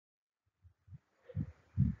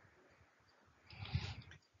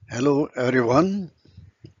Hello everyone,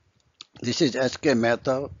 this is S.K.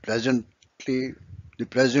 Mehta, presently the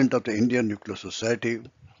President of the Indian Nuclear Society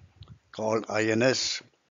called INS.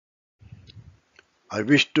 I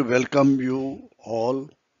wish to welcome you all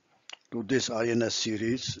to this INS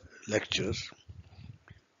series lectures.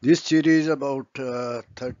 This series about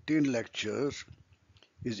 13 lectures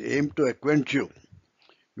is aimed to acquaint you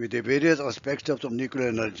with the various aspects of the nuclear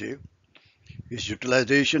energy, its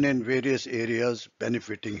utilization in various areas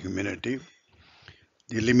benefiting humanity,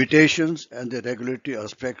 the limitations and the regulatory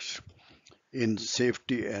aspects in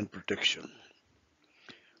safety and protection.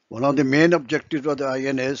 One of the main objectives of the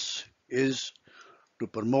INS is to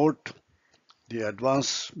promote the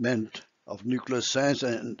advancement of nuclear science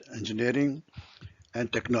and engineering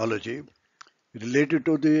and technology related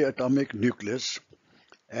to the atomic nucleus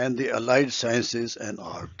and the allied sciences and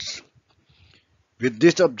arts. With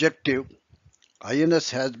this objective, INS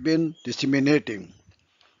has been disseminating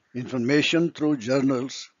information through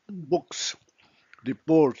journals, books,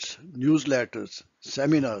 reports, newsletters,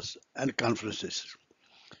 seminars, and conferences.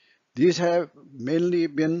 These have mainly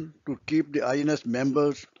been to keep the INS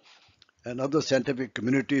members and other scientific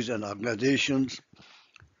communities and organizations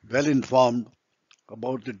well informed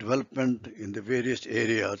about the development in the various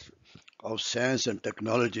areas of science and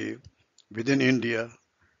technology within India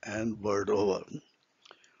and world over.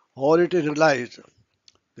 Or it is realized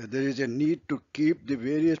that there is a need to keep the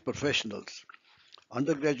various professionals,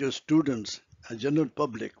 undergraduate students, and general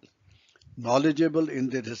public knowledgeable in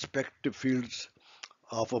their respective fields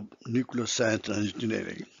of nuclear science and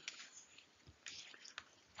engineering.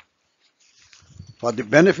 For the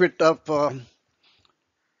benefit of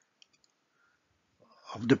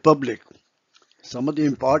the public, some of the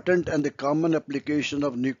important and the common application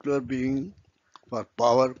of nuclear being for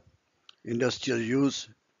power, industrial use,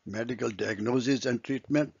 medical diagnosis and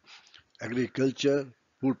treatment, agriculture,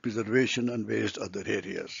 food preservation, and various other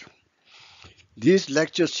areas. This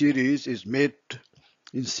lecture series is made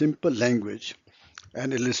in simple language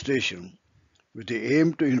and illustration with the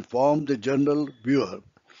aim to inform the general viewer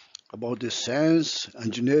about the science,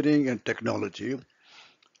 engineering, and technology,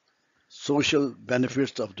 social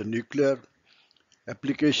benefits of the nuclear,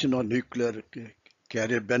 application of nuclear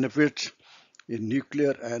carrier benefits in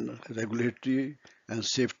nuclear and regulatory and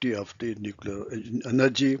safety of the nuclear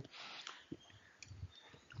energy.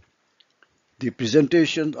 The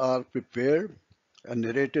presentations are prepared and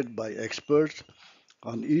narrated by experts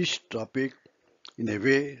on each topic in a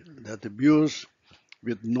way that the viewers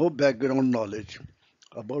with no background knowledge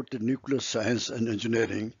about the nuclear science and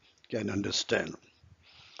engineering can understand.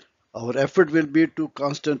 Our effort will be to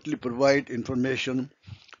constantly provide information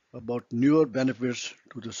about newer benefits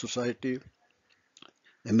to the society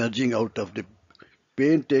emerging out of the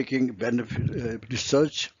painstaking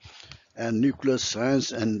research and nuclear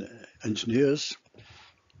science and engineers.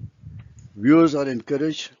 Viewers are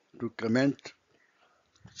encouraged to comment,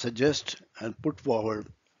 suggest, and put forward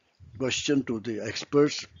questions to the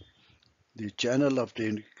experts. The channel of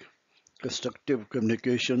the constructive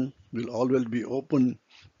communication will always be open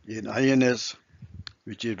in INS,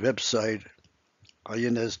 which is website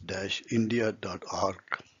ins-india.org.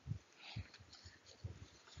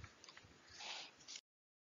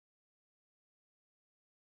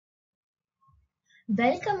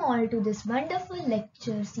 Welcome all to this wonderful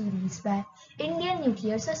lecture series by Indian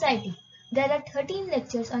Nuclear Society. There are 13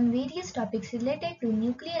 lectures on various topics related to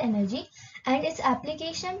nuclear energy and its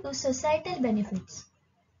application to societal benefits.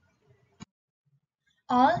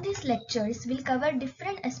 All these lectures will cover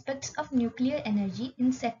different aspects of nuclear energy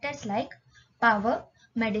in sectors like power,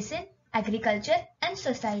 medicine, agriculture, and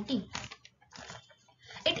society.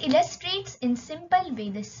 It illustrates in simple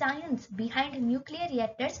way the science behind nuclear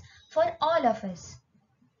reactors for all of us.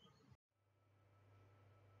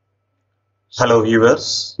 Hello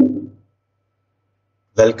viewers,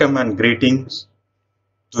 welcome and greetings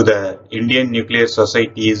to the Indian Nuclear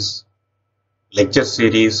Society's lecture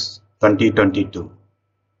series 2022.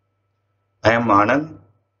 I am Anand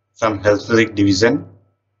from Health Physics Division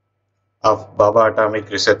of Baba Atomic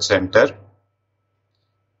Research Center,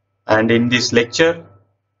 and in this lecture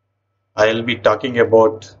I will be talking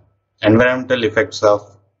about environmental effects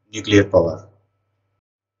of nuclear power.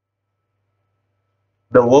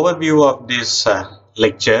 The overview of this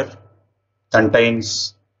lecture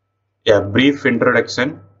contains a brief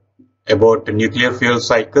introduction about the nuclear fuel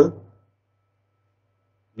cycle,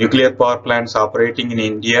 nuclear power plants operating in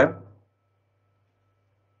India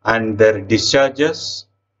and their discharges,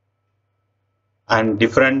 and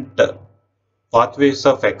different pathways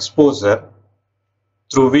of exposure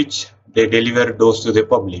through which they deliver dose to the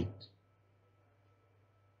public.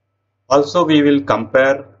 Also, we will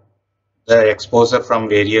compare the exposure from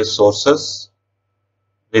various sources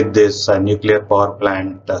with this nuclear power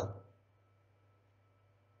plant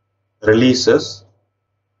releases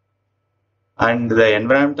and the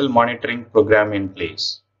environmental monitoring program in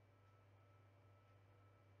place.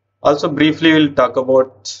 Also briefly we'll talk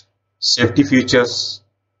about safety features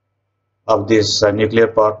of this nuclear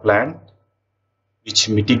power plant which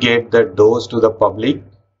mitigate the dose to the public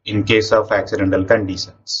in case of accidental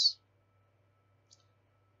conditions.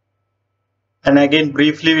 And again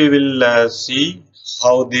briefly we will see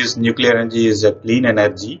how this nuclear energy is a clean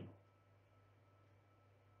energy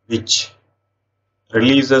which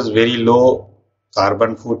releases very low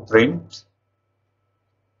carbon footprint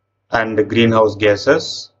and greenhouse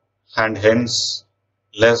gases and hence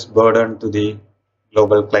less burden to the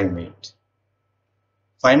global climate.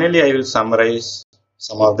 Finally, I will summarize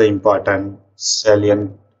some of the important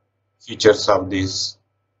salient features of this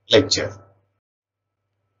lecture.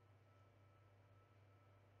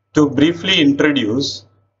 To briefly introduce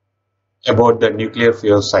about the nuclear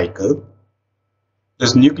fuel cycle,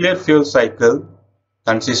 this nuclear fuel cycle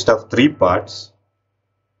consists of three parts: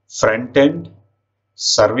 front end,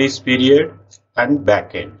 service period, and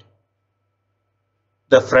back end.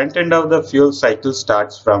 The front end of the fuel cycle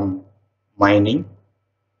starts from mining,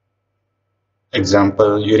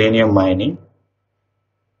 example uranium mining,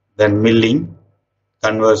 then milling,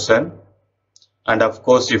 conversion, and of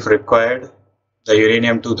course if required the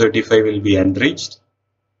uranium-235 will be enriched.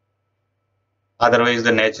 Otherwise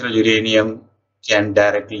the natural uranium can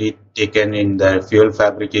directly taken in the fuel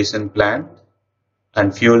fabrication plant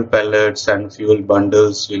and fuel pellets and fuel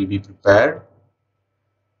bundles will be prepared.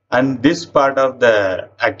 And this part of the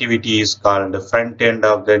activity is called the front end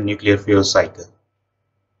of the nuclear fuel cycle.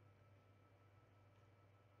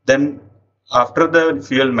 Then after the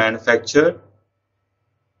fuel manufacture,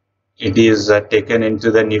 it is taken into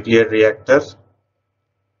the nuclear reactor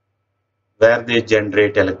where they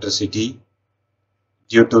generate electricity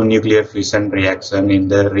due to nuclear fission reaction in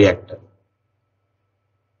the reactor.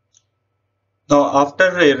 Now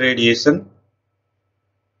after irradiation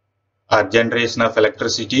or generation of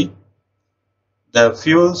electricity, the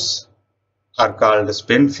fuels are called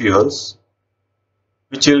spent fuels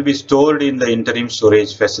which will be stored in the interim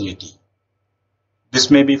storage facility. This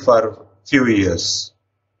may be for few years.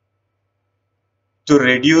 To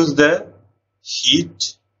reduce the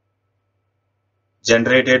heat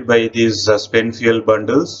generated by these spent fuel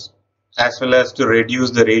bundles as well as to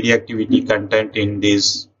reduce the radioactivity content in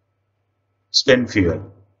this spent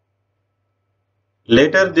fuel.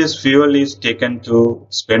 Later this fuel is taken to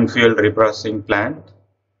spent fuel reprocessing plant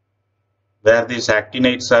where these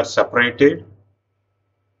actinides are separated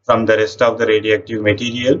from the rest of the radioactive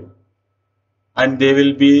material and they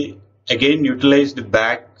will be again utilized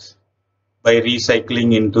back by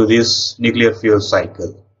recycling into this nuclear fuel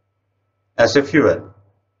cycle as a fuel.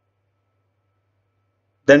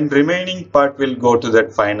 Then remaining part will go to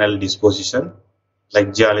that final disposition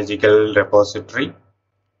like geological repository.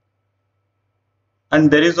 And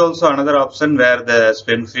there is also another option where the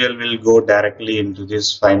spent fuel will go directly into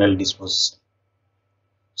this final disposition.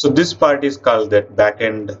 So this part is called the back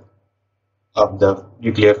end of the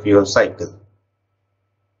nuclear fuel cycle.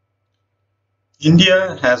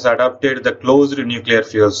 India has adopted the closed nuclear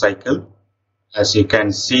fuel cycle. As you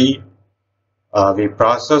can see, we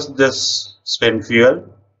process this spent fuel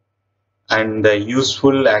and the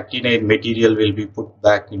useful actinide material will be put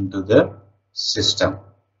back into the system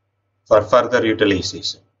for further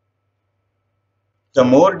utilization. The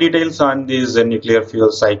more details on this nuclear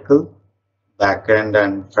fuel cycle, back end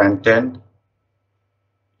and front end,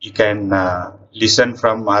 you can listen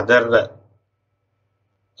from other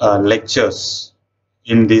lectures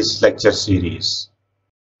in this lecture series.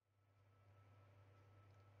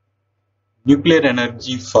 Nuclear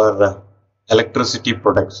energy for electricity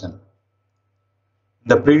production. In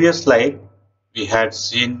the previous slide, we had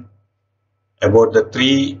seen about the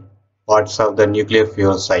three parts of the nuclear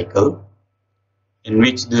fuel cycle, in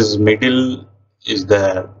which this middle is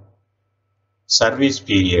the service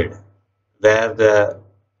period, where the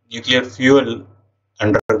nuclear fuel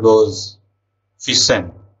undergoes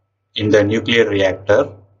fission in the nuclear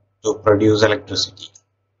reactor to produce electricity.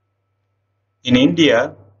 In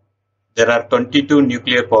India, there are 22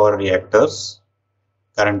 nuclear power reactors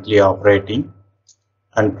currently operating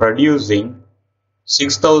and producing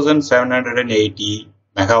 6,780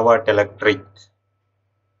 megawatt electric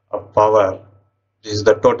of power. This is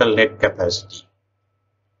the total net capacity.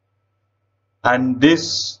 And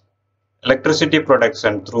this electricity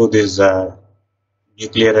production through this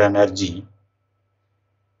nuclear energy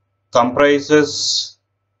comprises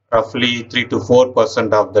roughly 3 to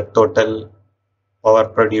 4% of the total power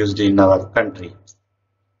produced in our country.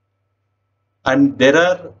 And there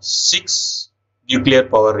are 6 nuclear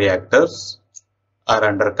power reactors are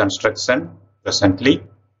under construction presently,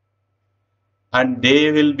 and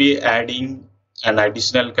they will be adding an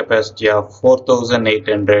additional capacity of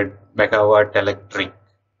 4,800 megawatt electric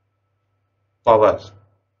power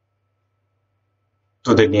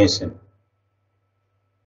to the nation.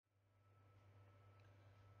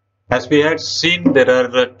 As we had seen, there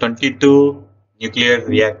are 22 nuclear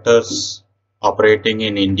reactors operating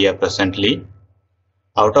in India presently.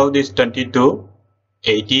 Out of these 22,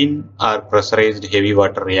 18 are pressurized heavy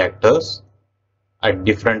water reactors at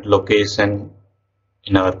different locations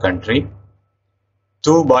in our country.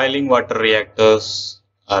 2 boiling water reactors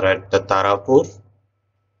are at Tarapur,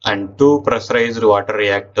 and 2 pressurized water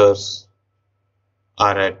reactors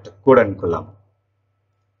are at Kudankulam.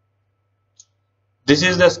 This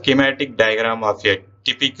is the schematic diagram of a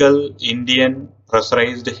typical Indian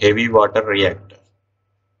pressurized heavy water reactor.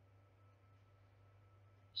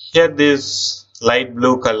 Here, this light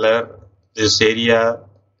blue color, this area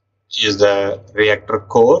is the reactor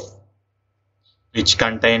core, which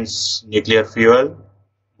contains nuclear fuel,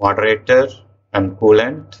 moderator, and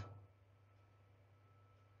coolant.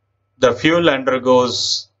 The fuel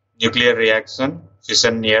undergoes nuclear reaction,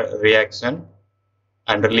 fission reaction,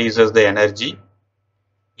 and releases the energy,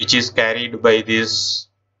 which is carried by this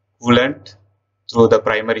coolant through the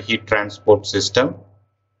primary heat transport system,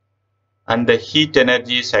 and the heat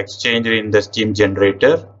energy is exchanged in the steam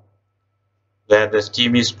generator, where the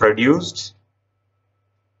steam is produced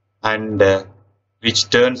and which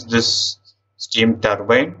turns this steam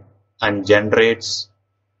turbine and generates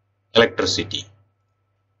electricity.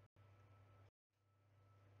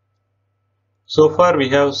 So far we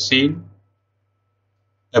have seen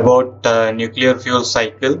about nuclear fuel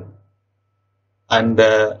cycle and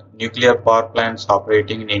the nuclear power plants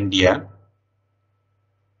operating in India.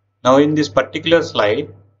 Now in this particular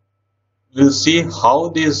slide, we'll see how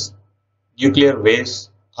these nuclear wastes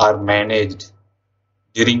are managed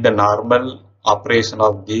during the normal operation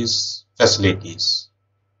of these facilities.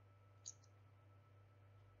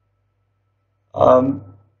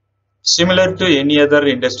 Similar to any other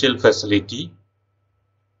industrial facility,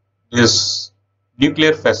 these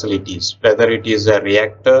nuclear facilities, whether it is a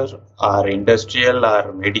reactor or industrial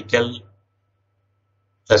or medical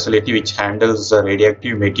facility which handles the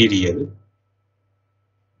radioactive material,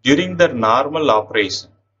 during the normal operation,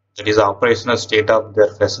 that is operational state of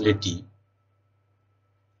their facility,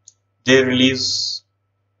 they release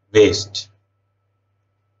waste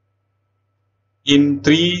in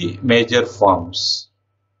 3 major forms.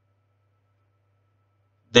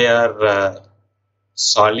 They are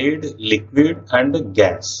solid, liquid, and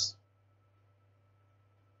gas.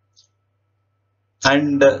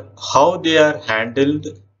 And how they are handled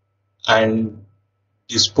and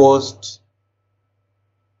disposed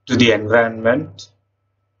to the environment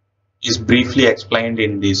is briefly explained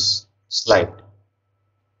in this slide.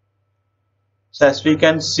 So as we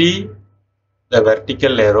can see, the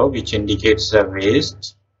vertical arrow which indicates the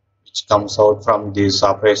waste which comes out from this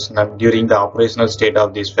operational during the operational state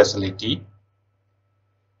of this facility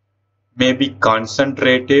may be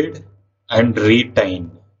concentrated and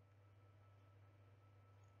retained,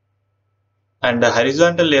 and the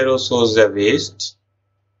horizontal arrow shows the waste.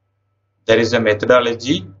 There is a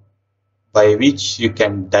methodology by which you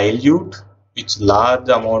can dilute with large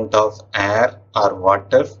amount of air or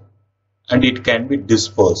water, and it can be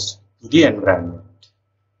disposed to the environment.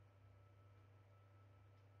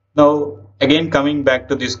 Now again, coming back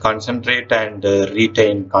to this concentrate and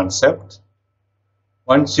retain concept,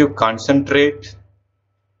 once you concentrate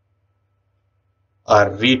or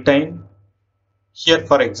retain, here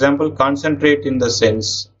for example, concentrate in the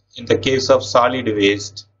sense, in the case of solid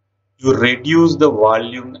waste, you reduce the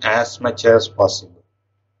volume as much as possible.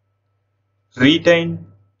 Retain,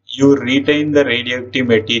 you retain the radioactive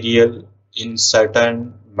material in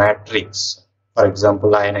certain matrix, for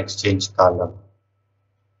example ion exchange column,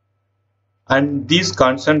 and these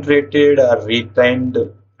concentrated or retained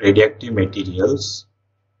radioactive materials,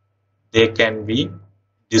 they can be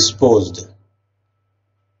disposed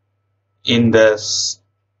in the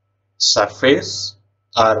surface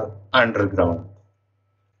or underground,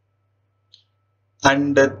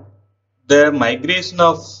 and the migration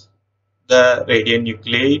of the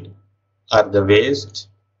radionuclide or the waste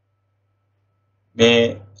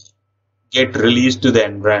may get released to the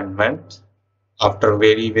environment after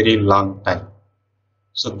very long time.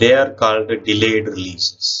 So they are called delayed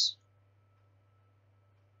releases.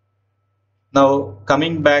 Now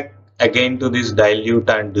coming back again to this dilute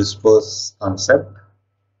and dispose concept,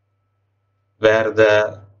 where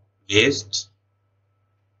the waste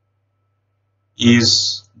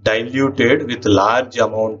is diluted with large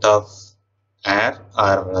amount of air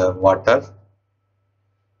or water,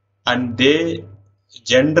 and they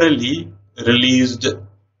generally released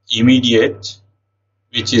immediate,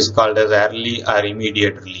 which is called as early or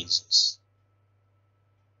immediate releases.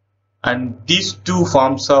 And these two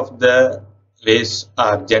forms of the waste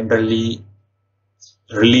are generally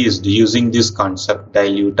released using this concept,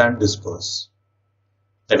 dilute and disperse,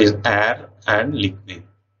 that is air and liquid,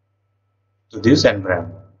 to this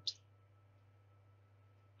environment.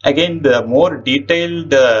 Again, the more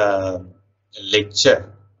detailed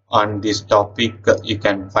lecture on this topic you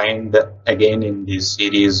can find again in this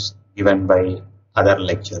series given by other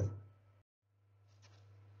lecture.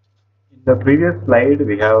 In the previous slide,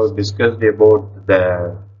 we have discussed about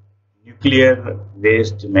the nuclear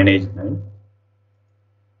waste management,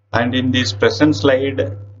 and in this present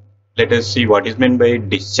slide, let us see what is meant by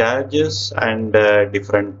discharges and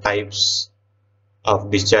different types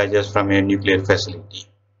of discharges from a nuclear facility.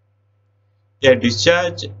 A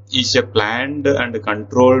discharge is a planned and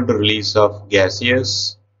controlled release of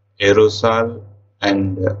gaseous, aerosol,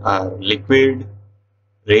 and liquid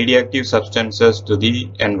radioactive substances to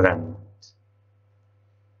the environment.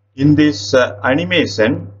 In this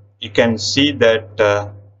animation, you can see that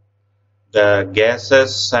the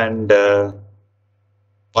gases and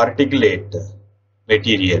particulate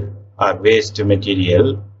material or waste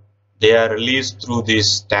material, they are released through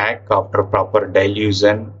this stack after proper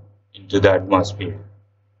dilution into the atmosphere.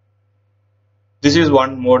 This is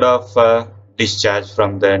one mode of discharge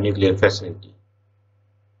from the nuclear facility.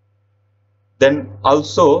 Then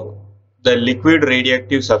also the liquid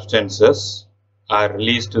radioactive substances are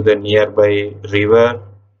released to the nearby river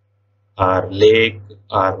or lake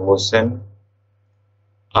or ocean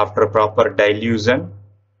after proper dilution,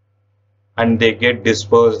 and they get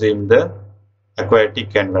dispersed in the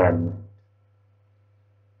aquatic environment.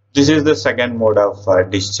 This is the second mode of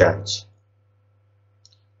discharge.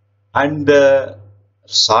 And the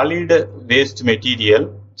solid waste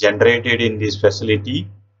material generated in this facility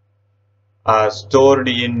are stored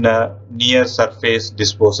in near surface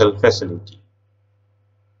disposal facility,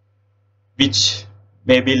 which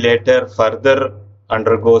maybe later further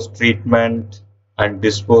undergoes treatment and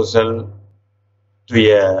disposal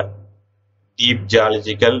to a deep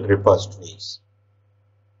geological repositories.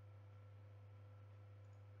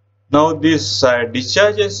 Now these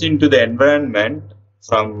discharges into the environment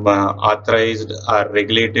from authorized or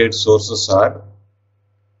regulated sources are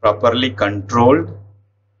properly controlled,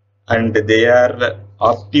 and they are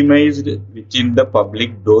optimized within the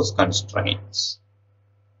public dose constraints.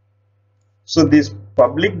 So this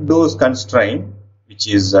public dose constraint, which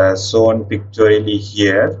is shown pictorially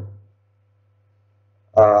here,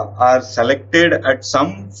 are selected at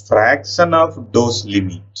some fraction of dose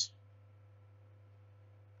limit.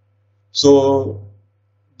 So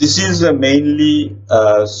this is mainly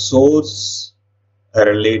source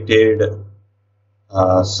related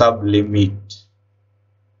sub-limit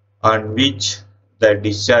on which the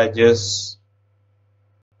discharges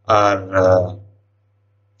are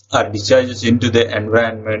discharges into the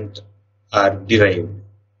environment are derived.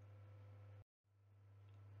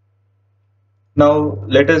 Now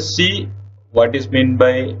let us see what is meant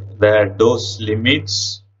by the dose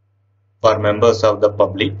limits for members of the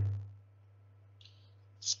public.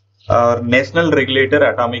 Our National Regulator,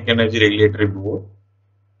 Atomic Energy Regulatory Board,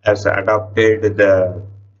 has adopted the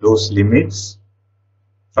dose limits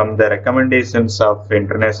from the recommendations of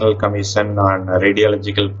International Commission on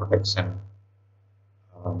Radiological Protection,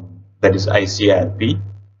 that is ICRP,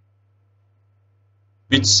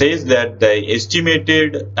 which says that the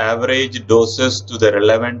estimated average doses to the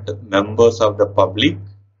relevant members of the public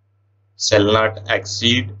shall not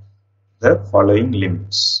exceed the following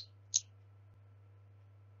limits.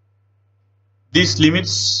 These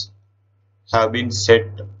limits have been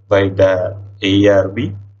set by the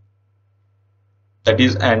AERB, that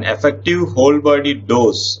is an effective whole body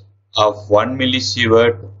dose of 1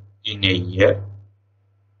 millisievert in a year,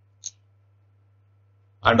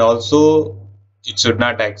 and also it should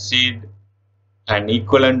not exceed an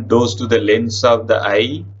equivalent dose to the lens of the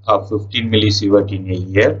eye of 15 millisievert in a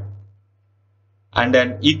year, and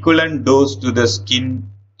an equivalent dose to the skin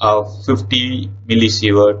of 50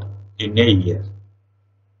 millisievert in a year.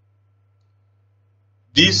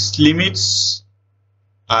 These limits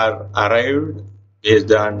are arrived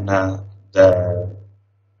based on the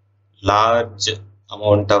large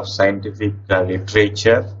amount of scientific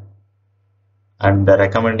literature and the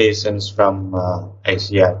recommendations from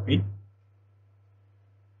ICRP.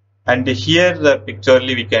 And here the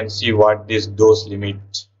pictorially we can see what this dose limit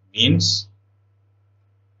means.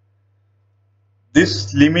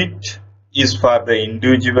 This limit is for the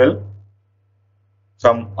individual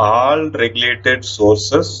from all regulated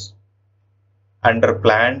sources under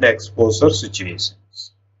planned exposure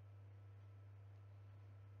situations.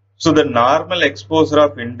 So the normal exposure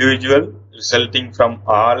of individual resulting from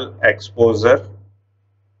all exposure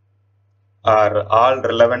or all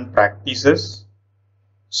relevant practices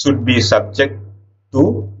should be subject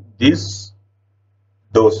to these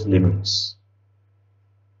dose limits.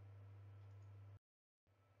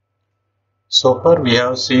 So far we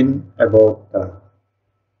have seen about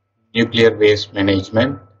nuclear waste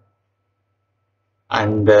management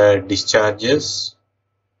and discharges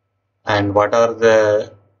and what are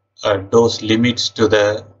the dose limits to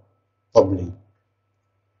the public.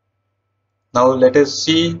 Now let us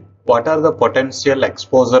see what are the potential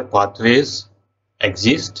exposure pathways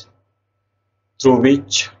exist through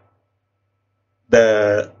which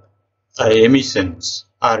the emissions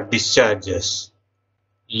or discharges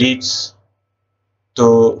leads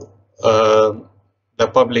to the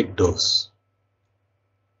public dose.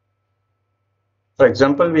 For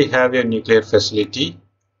example, we have a nuclear facility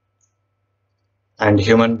and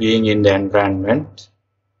human being in the environment.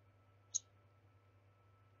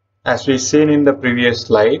 As we seen in the previous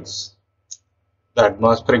slides, the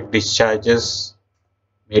atmospheric discharges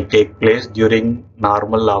may take place during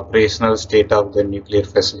normal operational state of the nuclear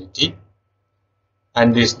facility,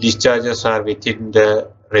 and these discharges are within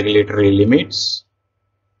the regulatory limits.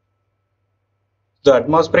 The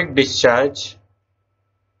atmospheric discharge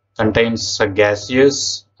contains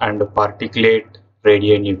gaseous and particulate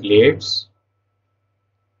radionuclides.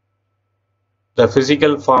 The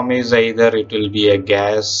physical form is either it will be a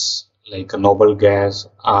gas like a noble gas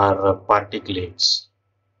or particulates.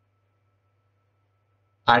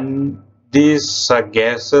 And these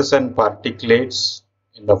gases and particulates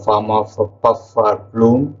in the form of a puff or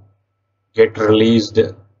plume get released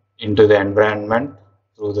into the environment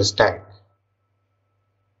through the stack.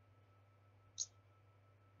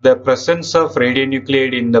 The presence of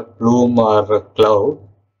radionuclide in the plume or cloud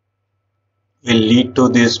will lead to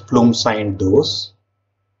this plume sign dose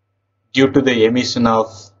due to the emission of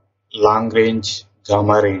long-range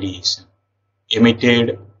gamma radiation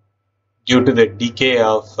emitted due to the decay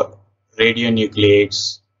of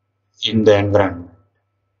radionuclides in the environment.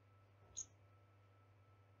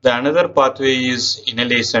 The another pathway is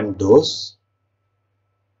inhalation dose.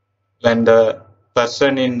 When the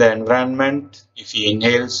person in the environment, if he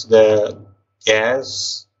inhales the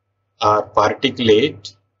gas or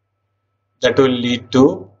particulate, that will lead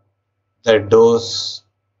to the dose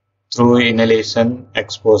through inhalation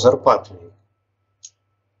exposure pathway.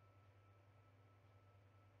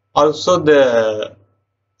 Also, the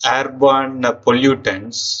airborne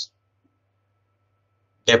pollutants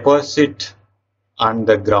deposit on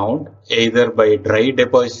the ground either by dry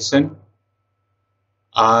deposition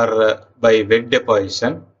or by wet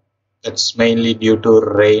deposition. That's mainly due to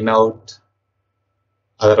rain out,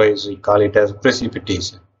 otherwise we call it as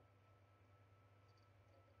precipitation.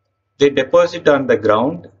 They deposit on the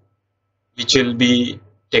ground, which will be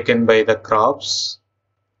taken by the crops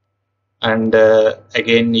and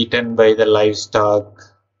again eaten by the livestock,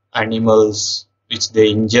 animals, which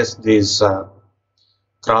they ingest these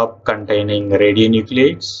crop containing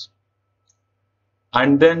radionuclides,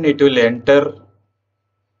 and then it will enter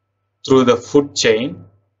through the food chain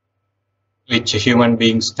which human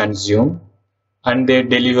beings consume, and they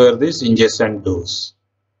deliver this ingestion dose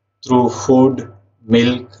through food,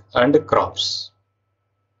 milk and crops.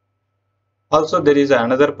 Also, there is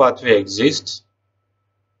another pathway exists.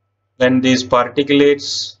 When these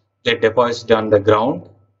particulates they deposit on the ground,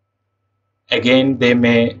 again they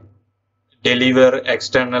may deliver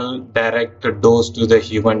external direct dose to the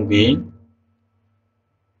human being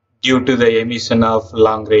due to the emission of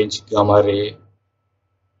long-range gamma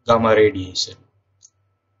radiation.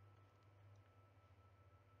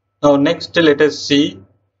 Now next let us see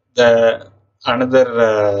the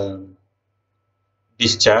another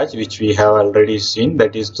discharge which we have already seen,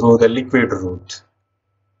 that is through the liquid route.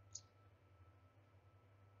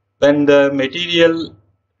 When the material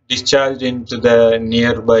discharged into the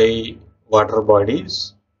nearby water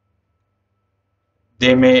bodies,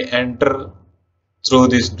 they may enter through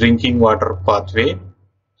this drinking water pathway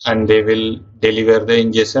and they will deliver the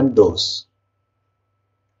ingestion dose,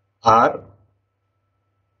 or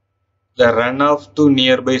the runoff to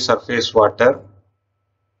nearby surface water,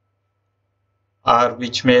 or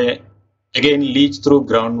which may again leach through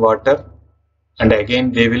groundwater and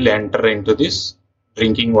again they will enter into this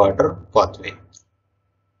drinking water pathway.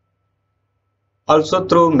 Also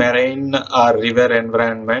through marine or river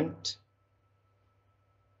environment,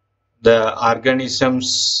 the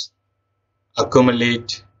organisms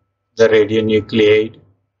accumulate the radionuclide,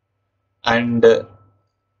 and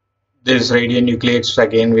these radionuclides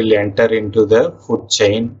again will enter into the food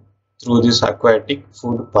chain through this aquatic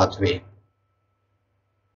food pathway.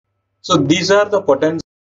 So these are the potential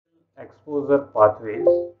exposure pathways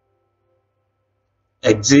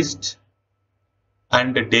exist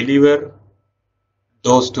and deliver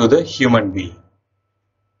dose to the human being.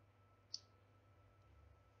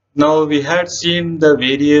 Now we had seen the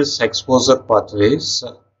various exposure pathways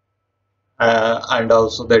and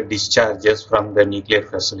also the discharges from the nuclear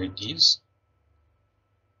facilities.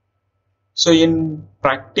 So in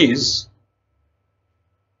practice,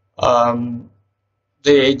 the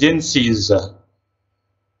agencies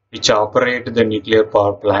which operate the nuclear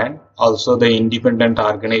power plant, also the independent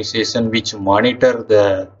organization which monitor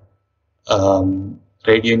the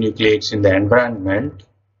radionuclides in the environment,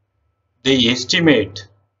 they estimate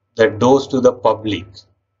the dose to the public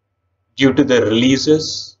due to the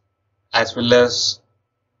releases as well as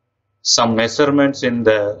some measurements in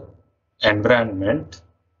the environment,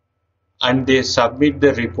 and they submit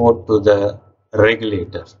the report to the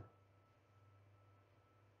regulator.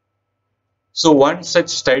 So one such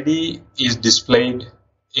study is displayed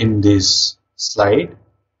in this slide.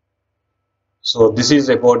 So this is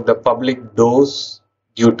about the public dose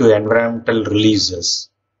due to environmental releases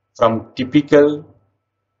from typical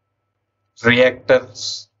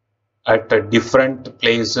reactors at different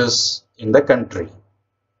places in the country.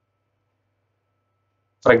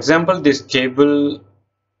 For example, this table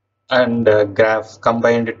and graph,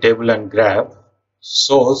 combined table and graph,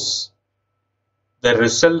 shows the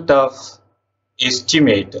result of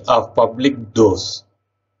estimate of public dose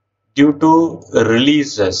due to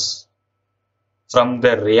releases from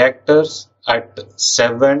the reactors at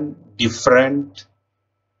 7 different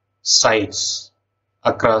sites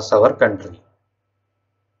across our country.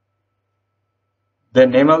 The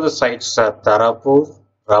name of the sites are Tarapur,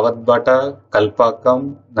 Rawatbata,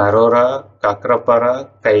 Kalpakam, Narora, Kakrapara,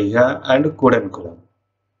 Kaiga and Kudankulam.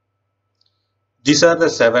 These are the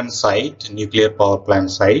 7 nuclear power plant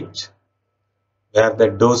sites where the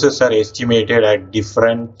doses are estimated at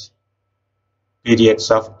different periods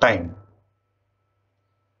of time.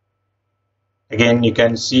 Again, you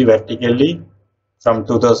can see vertically from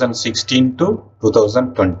 2016 to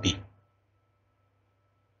 2020.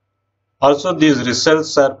 Also, these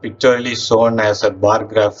results are pictorially shown as a bar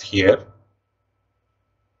graph here.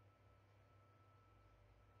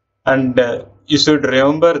 And you should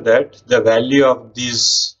remember that the value of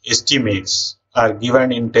these estimates are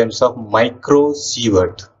given in terms of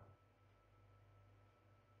microsievert.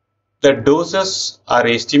 The doses are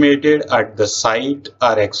estimated at the site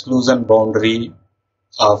or exclusion boundary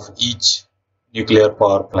of each nuclear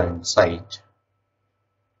power plant site.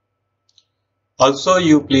 Also,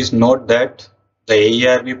 you please note that the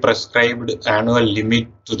ARV prescribed annual limit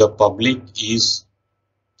to the public is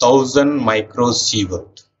 1000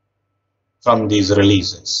 microsievert from these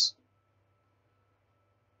releases.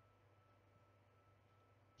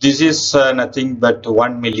 This is nothing but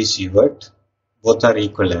 1 millisievert. Both are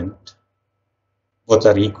equivalent. Both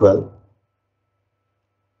are equal.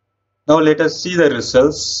 Now let us see the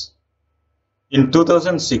results. In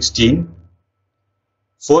 2016,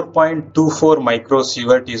 4.24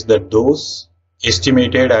 microsievert is the dose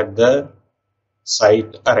estimated at the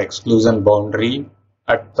site or exclusion boundary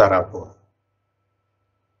at Tarapur.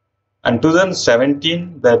 And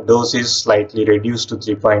 2017, the dose is slightly reduced to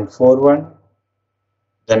 3.41.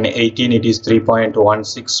 Then 18, it is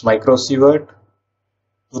 3.16 microsievert.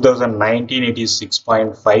 2019, it is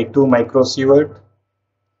 6.52 microsievert.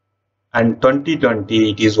 And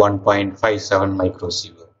 2020, it is 1.57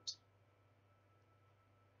 microsievert.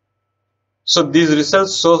 So these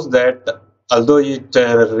results shows that although it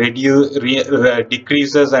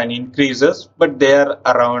decreases and increases, but they are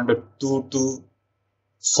around 2 to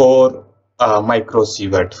 4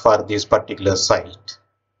 microsievert for this particular site.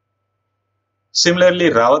 Similarly,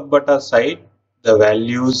 Rawatbata site, the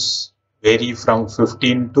values vary from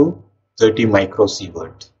 15 to 30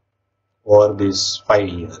 microsievert over these 5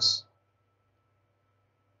 years.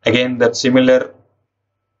 Again, that similar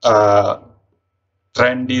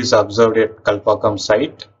trend is observed at Kalpakam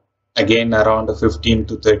site, again around 15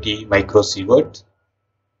 to 30 microsievert.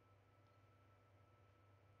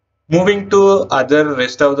 Moving to other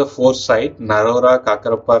rest of the 4 sites, Narora,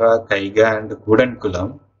 Kakrapara, Kaiga and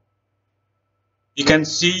Kudankulam, you can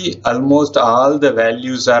see almost all the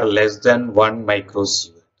values are less than 1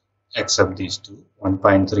 microsievert except these two,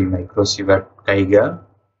 1.3 microsievert Kaiga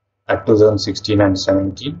at 2016 and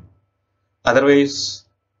 17. Otherwise,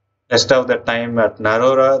 rest of the time at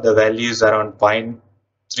Narora, the value is around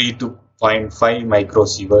 0.3 to 0.5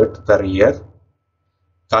 microsievert per year.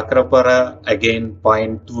 Kakrapara again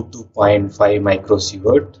 0.2 to 0.5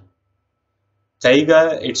 microsievert.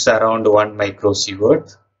 Kaiga, it's around 1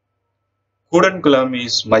 microsievert. Kudankulam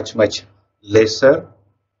is much lesser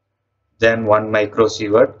than 1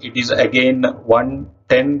 microsievert. It is again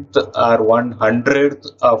 1/10 or 1/100th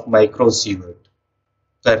of microsievert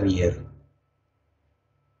per year.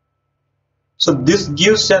 So this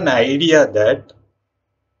gives an idea that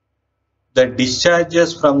the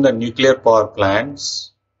discharges from the nuclear power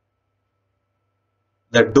plants,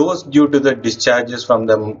 the dose due to the discharges from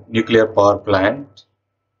the nuclear power plant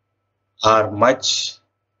are much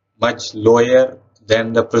lower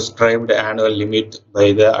than the prescribed annual limit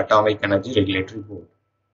by the Atomic Energy Regulatory Board.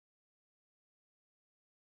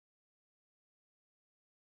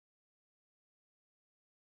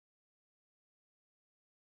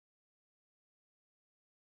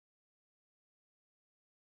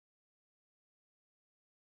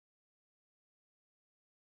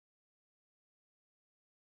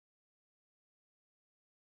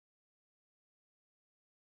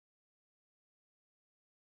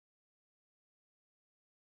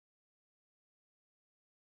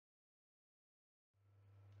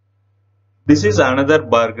 This is another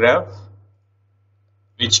bar graph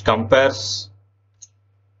which compares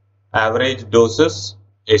average doses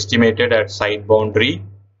estimated at site boundary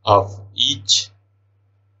of each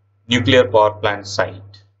nuclear power plant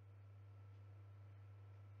site.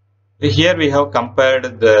 Here we have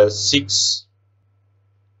compared the 6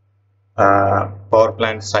 power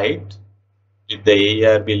plant site with the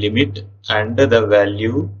AERB limit and the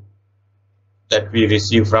value that we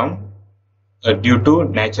receive from due to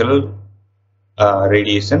natural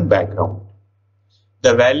radiation background.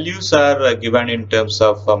 The values are given in terms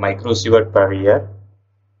of microsievert per year.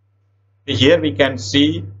 Here we can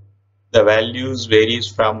see the values varies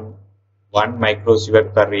from 1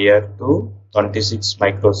 microsievert per year to 26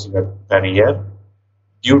 microsievert per year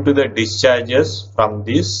due to the discharges from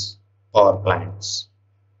these power plants.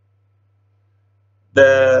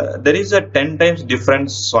 There is a 10 times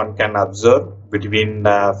difference one can observe between,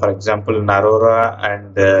 for example, Narora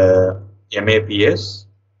and MAPS,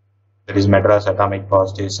 that is Madras Atomic Power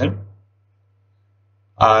Station,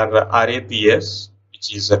 or RAPS,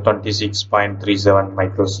 which is a 26.37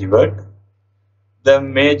 microsievert. The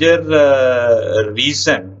major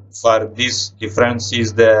reason for this difference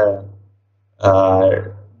is they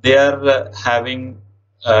are having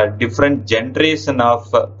different generation of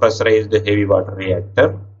pressurized heavy water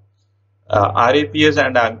reactor. RAPS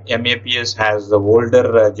and MAPS has the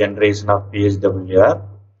older generation of PHWR.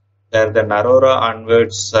 Where the Narora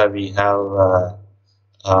onwards we have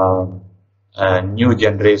a new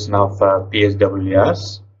generation of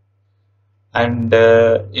PHWRs, and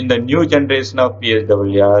in the new generation of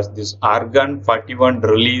PHWRs, this argon 41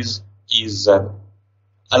 release is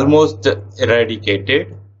almost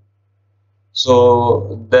eradicated.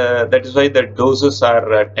 So that is why the doses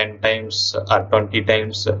are 10 times or 20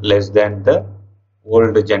 times less than the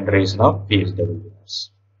old generation of PHWRs.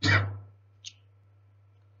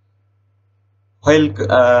 While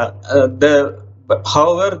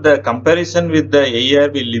however, the comparison with the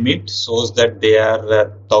AERB limit shows that they are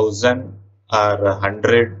 1000 or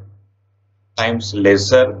 100 times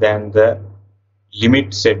lesser than the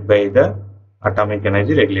limit set by the Atomic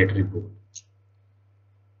Energy Regulatory Board.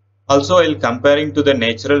 Also, while comparing to the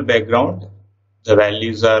natural background, the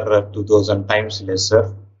values are 2000 times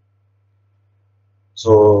lesser.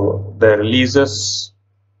 So the releases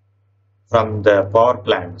from the power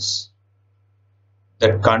plants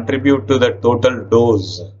that contribute to the total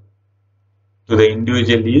dose to the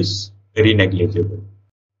individual is very negligible.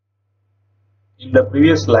 In the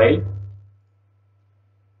previous slide,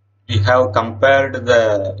 we have compared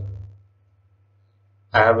the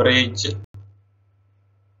average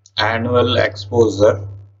annual exposure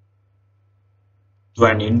to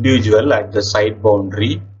an individual at the site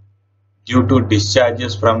boundary due to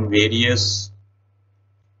discharges from various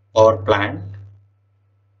power plant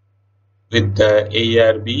with the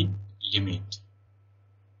AERB limit.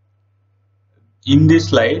 In this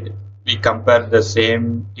slide, we compare the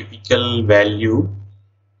same typical value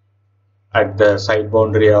at the site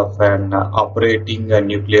boundary of an operating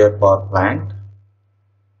nuclear power plant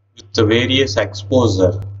with the various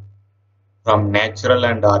exposure from natural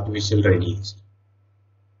and artificial radiation.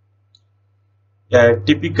 A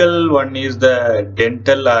typical one is the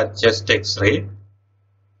dental or chest X-ray.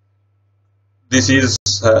 This is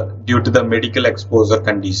due to the medical exposure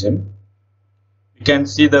condition. can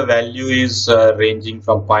see the value is ranging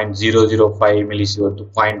from 0.005 millisievert to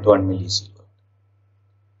 0.1 millisievert.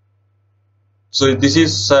 So this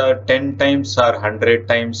is 10 times or 100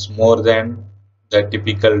 times more than the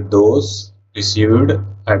typical dose received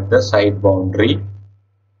at the site boundary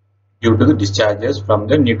due to the discharges from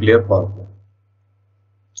the nuclear power plant.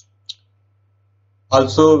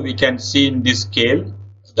 Also, we can see in this scale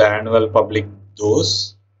the annual public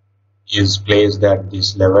dose is placed at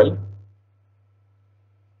this level,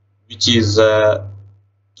 which is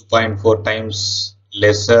 2.4 times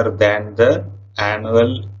lesser than the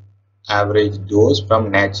annual average dose from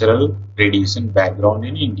natural radiation background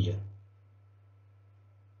in India.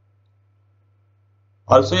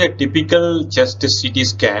 Also, a typical chest CT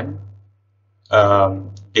scan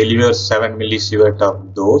delivers 7 millisievert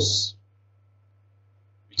of dose,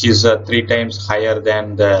 which is 3 times higher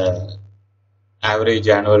than the average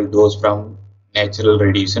annual dose from natural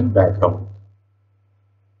radiation background.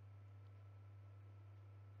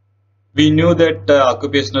 We knew that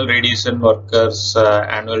occupational radiation workers'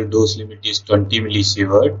 annual dose limit is 20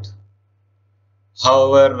 millisievert.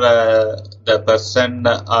 However, the person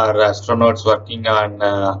or astronauts working on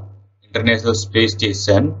International Space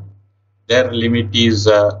Station, their limit is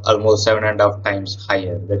almost 7.5 times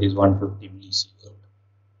higher, that is 150 millisievert.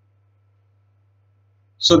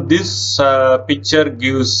 So this picture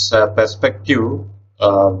gives perspective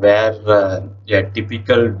where a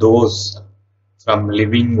typical dose from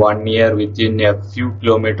living 1 year within a few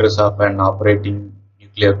kilometers of an operating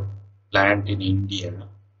nuclear plant in India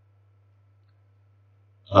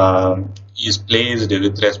is placed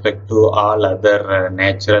with respect to all other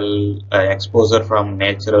natural exposure from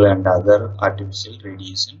natural and other artificial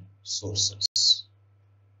radiation sources.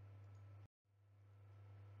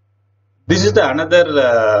 This is the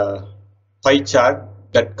another pie chart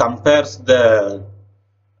that compares the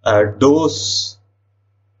dose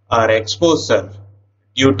or exposure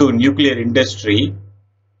due to nuclear industry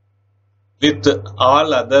with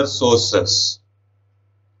all other sources.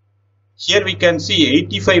 Here we can see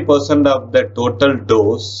 85% of the total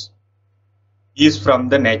dose is from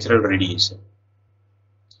the natural radiation.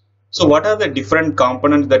 So what are the different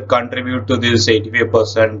components that contribute to this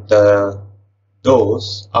 85%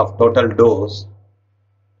 dose of total dose?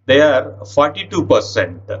 There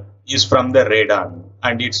 42% is from the radon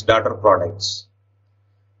and its daughter products.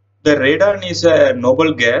 The radon is a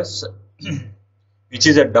noble gas which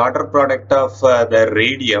is a daughter product of the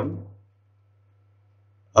radium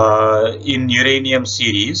in uranium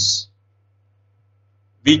series,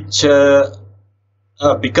 which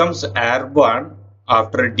becomes airborne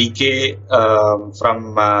after decay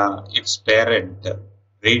from its parent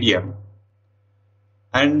radium.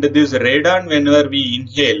 And this radon, whenever we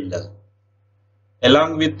inhale,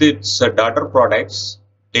 along with its daughter products,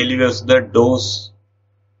 delivers the dose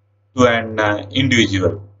to an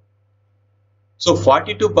individual. So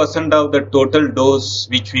 42% of the total dose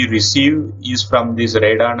which we receive is from this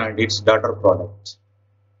radon and its daughter product.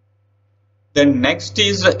 Then next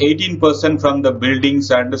is 18% from the buildings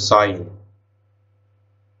and soil.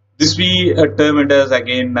 This we term it as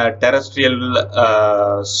again a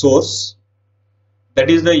terrestrial source, that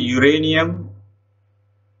is the uranium,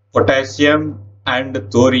 potassium and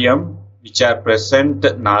thorium, which are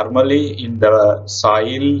present normally in the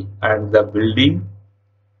soil and the building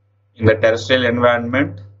in the terrestrial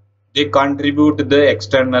environment. They contribute the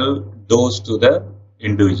external dose to the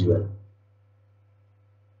individual.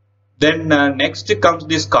 Then next comes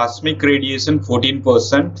this cosmic radiation,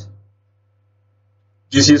 14%.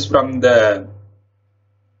 This is from the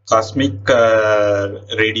cosmic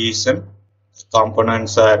radiation.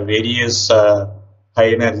 Components are various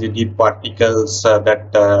high energy deep particles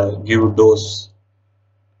that give dose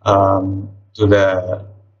to the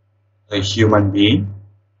human being.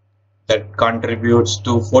 That contributes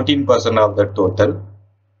to 14% of the total.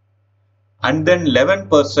 And then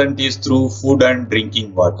 11% is through food and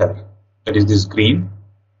drinking water. That is this green.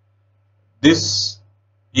 This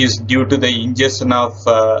is due to the ingestion of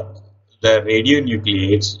the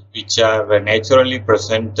radionuclides, which are naturally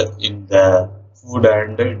present in the food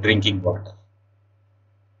and drinking water.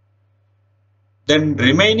 Then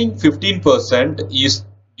remaining 15% is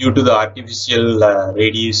due to the artificial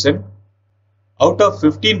radiation. Out of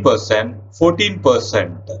 15%,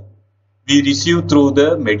 14% we receive through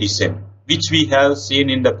the medicine, which we have seen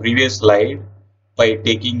in the previous slide by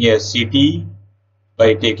taking a CT,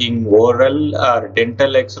 by taking oral or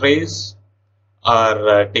dental x-rays,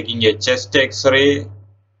 or taking a chest x-ray.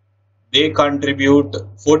 They contribute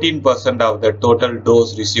 14% of the total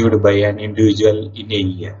dose received by an individual in a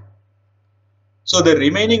year. So the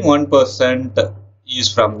remaining 1%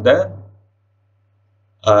 is from the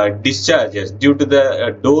discharges due to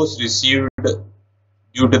the dose received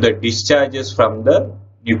due to the discharges from the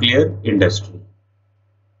nuclear industry.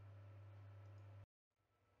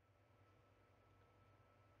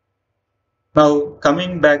 Now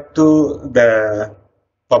coming back to the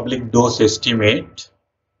public dose estimate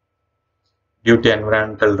due to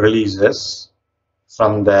environmental releases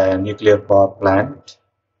from the nuclear power plant.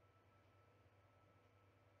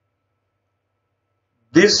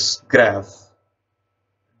 This graph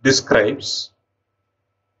describes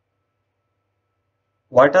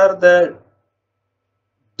what are the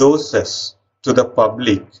doses to the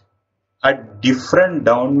public at different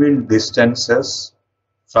downwind distances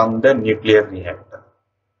from the nuclear reactor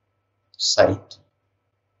site.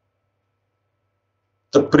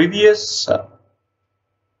 The previous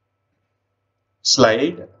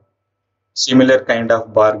slide, similar kind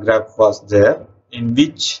of bar graph was there, in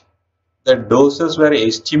which the doses were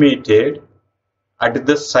estimated at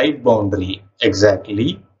the site boundary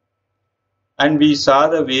exactly, and we saw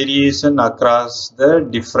the variation across the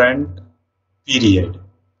different period,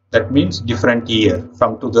 that means different year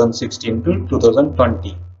from 2016 to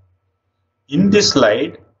 2020. In this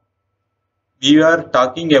slide we are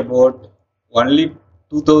talking about only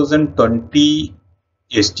 2020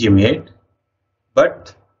 estimate,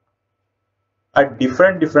 but at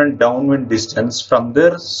different downwind distance from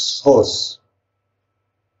their source,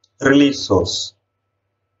 release source.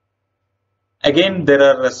 Again, there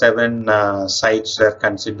are 7 sites are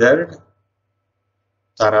considered: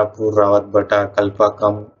 Tarapur, Rawatbata,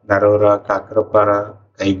 Kalpakam, Narora, Kakrapara,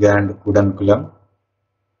 Kaiga and Kudankulam.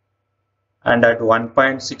 And at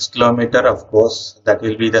 1.6 kilometer, of course, that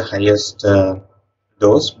will be the highest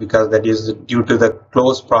dose, because that is due to the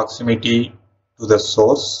close proximity to the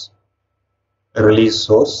source, release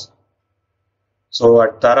source. So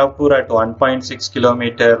at Tarapur at 1.6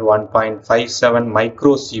 kilometer, 1.57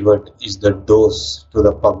 microsievert is the dose to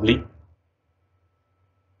the public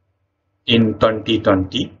in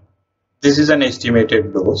 2020. This is an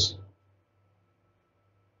estimated dose.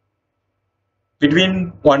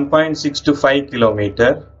 Between 1.6 to 5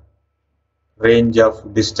 kilometer range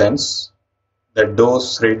of distance, the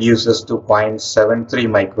dose reduces to 0.73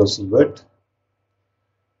 microsievert.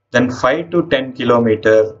 Then 5 to 10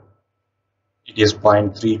 kilometer, it is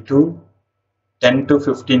 0.32. 10 to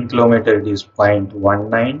 15 kilometer, it is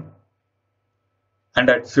 0.19. And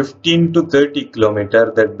at 15 to 30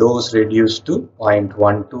 kilometer, the dose reduced to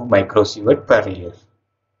 0.12 microsievert per year.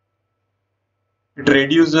 It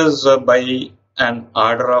reduces by an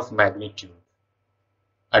order of magnitude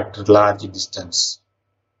at large distance,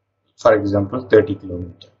 for example 30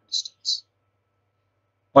 kilometer distance.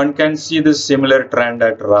 One can see the similar trend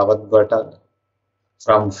at Rawatbata.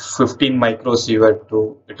 From 15 microsievert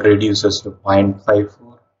to it reduces to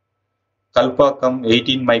 0.54. Kalpakam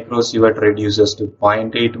 18 microsievert reduces to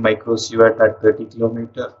 0.8 microsievert at 30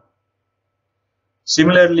 kilometer.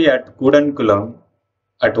 Similarly at Kudankulam,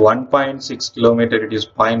 at 1.6 kilometer it is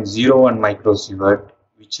 0.01 microsievert,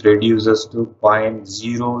 which reduces to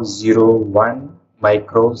 0.001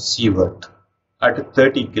 microsievert at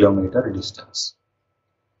 30 kilometer distance.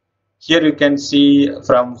 Here you can see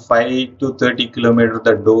from 5 to 30 kilometer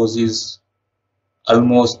the dose is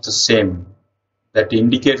almost the same. That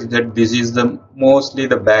indicates that this is the mostly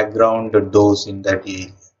the background dose in that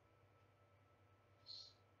area.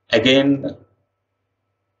 Again,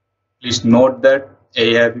 please note that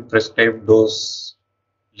ARB prescribed dose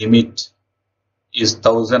limit is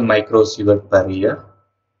 1000 microsievert per year,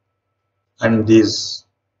 and these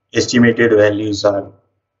estimated values are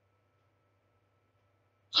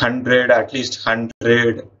 100, at least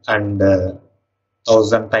 100 and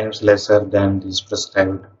 1000 times lesser than this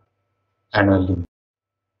prescribed annual limit.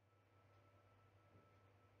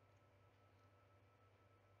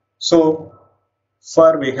 So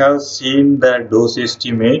far we have seen the dose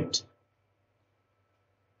estimate.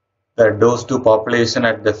 The dose to population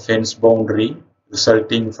at the fence boundary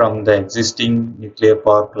resulting from the existing nuclear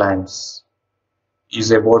power plants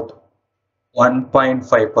is about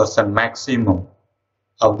 1.5% maximum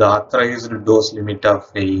of the authorized dose limit of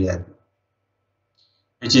AER,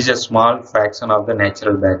 which is a small fraction of the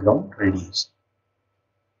natural background radiation.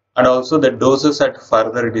 And also the doses at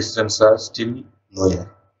further distance are still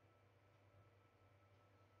lower.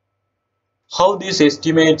 How these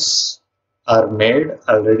estimates are made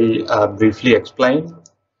already briefly explained.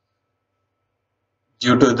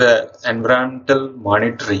 Due to the environmental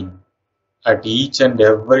monitoring at each and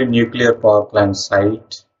every nuclear power plant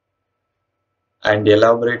site and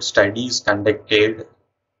elaborate studies conducted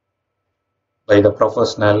by the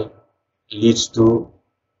professional leads to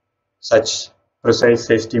such precise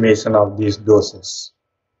estimation of these doses.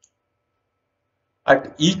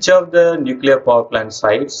 At each of the nuclear power plant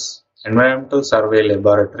sites, environmental survey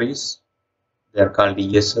laboratories, they are called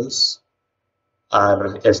ESLs,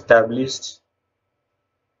 are established,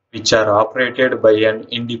 which are operated by an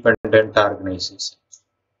independent organization.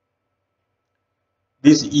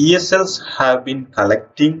 These ESLs have been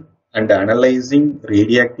collecting and analyzing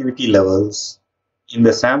radioactivity levels in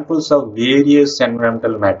the samples of various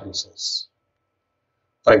environmental matrices.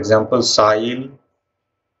 For example, soil,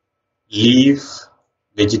 leaf,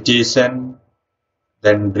 vegetation,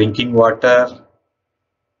 then drinking water,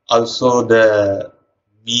 also the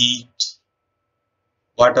meat,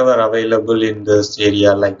 whatever available in this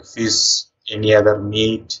area like fish, any other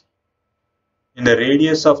meat, in the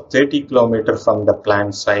radius of 30 km from the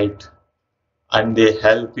plant site, and they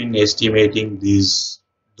help in estimating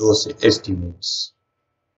those estimates.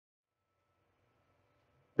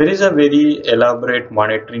 There is a very elaborate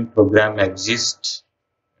monitoring program exists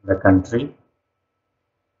in the country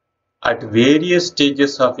at various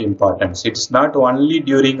stages of importance. It's not only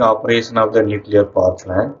during operation of the nuclear power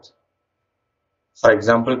plant. For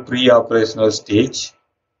example, pre-operational stage,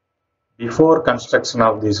 before construction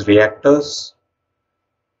of these reactors,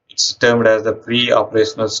 it's termed as the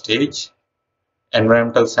pre-operational stage.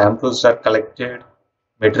 Environmental samples are collected,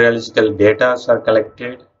 meteorological data are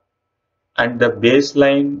collected, and the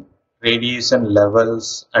baseline radiation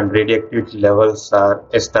levels and radioactivity levels are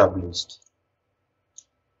established.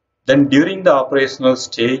 Then during the operational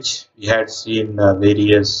stage, we had seen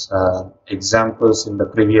various examples in the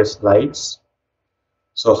previous slides.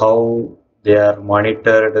 So how they are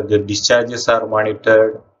monitored, the discharges are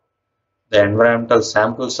monitored, the environmental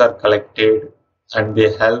samples are collected, and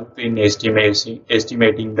they help in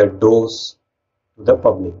estimating the dose to the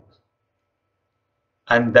public.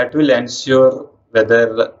 And that will ensure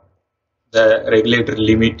whether the regulatory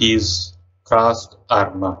limit is crossed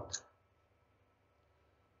or not.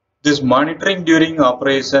 This monitoring during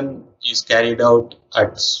operation is carried out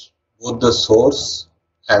at both the source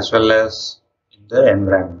as well as in the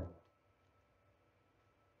environment.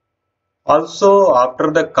 Also,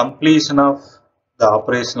 after the completion of the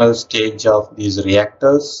operational stage of these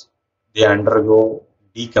reactors, they undergo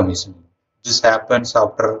decommissioning. This happens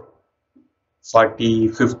after 40,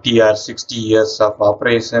 50 or 60 years of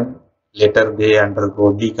operation. Later they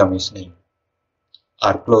undergo decommissioning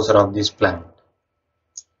or closure of this plant.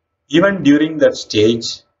 Even during that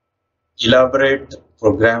stage, elaborate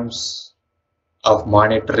programs of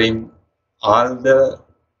monitoring all the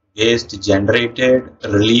waste generated,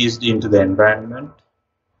 released into the environment,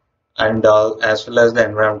 and as well as the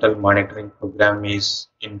environmental monitoring program is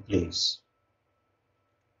in place.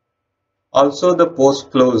 Also, the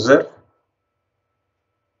post-closure,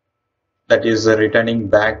 that is returning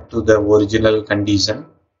back to the original condition,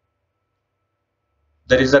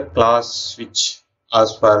 there is a clause which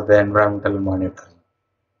asks for the environmental monitoring.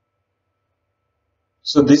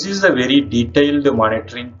 So this is a very detailed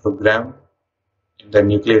monitoring program in the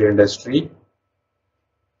nuclear industry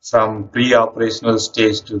from pre-operational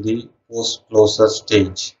stage to the post-closure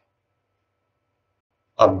stage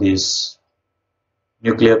of this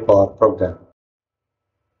nuclear power program.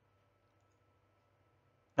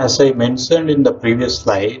 As I mentioned in the previous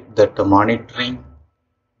slide, that the monitoring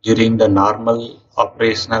during the normal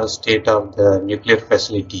operational state of the nuclear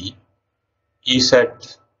facility is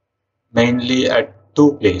mainly at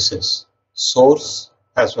two places, source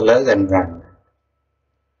as well as environment.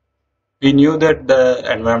 We knew that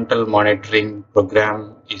the environmental monitoring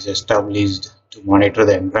program is established to monitor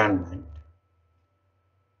the environment.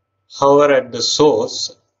 However, at the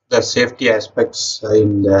source, the safety aspects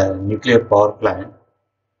in the nuclear power plant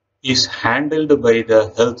is handled by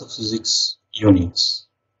the health physics units.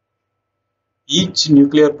 Each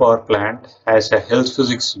nuclear power plant has a health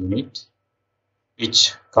physics unit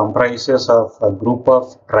which comprises of a group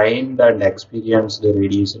of trained and experienced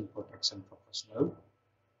radiation protection professionals.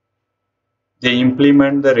 They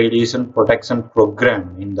implement the radiation protection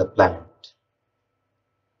program in the plant.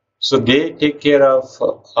 So they take care of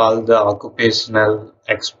all the occupational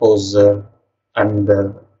exposure and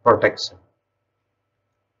the protection.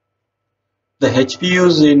 The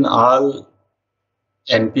HPUs in all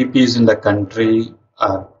NPPs in the country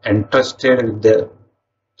are entrusted with the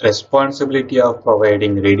responsibility of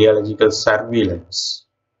providing radiological surveillance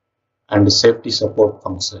and safety support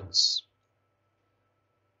functions.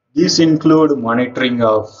 These include monitoring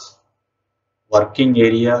of working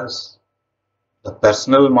areas, the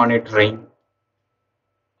personnel monitoring,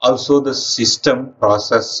 also the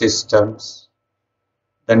process systems,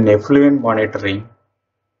 then effluent monitoring,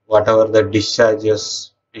 whatever the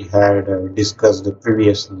discharges we had discussed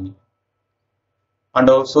previously, and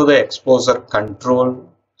also the exposure control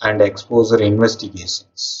and exposure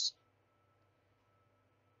investigations.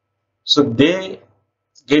 So they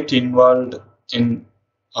get involved in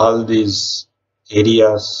all these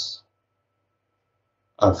areas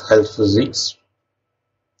of health physics,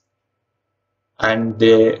 and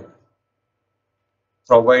they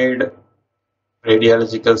provide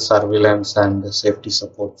radiological surveillance and safety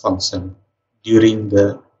support function during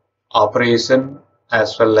the operation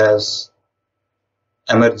as well as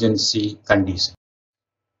emergency condition.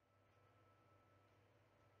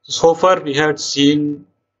 So far we had seen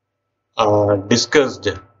discussed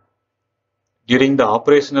during the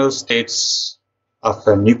operational states of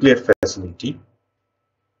a nuclear facility.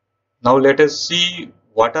 Now let us see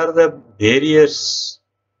what are the barriers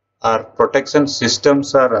or protection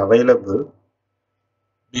systems are available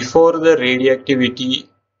before the radioactivity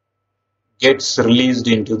gets released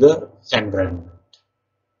into the environment.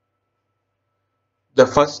 The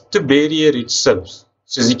first barrier itself,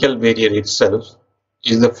 physical barrier itself,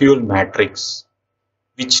 is the fuel matrix,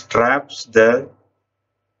 which traps the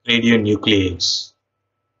radionuclides,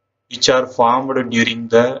 which are formed during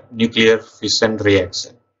the nuclear fission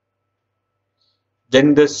reaction.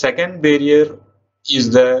 Then the second barrier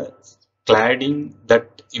is the cladding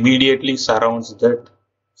that immediately surrounds that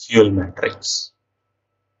fuel matrix.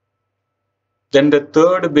 Then the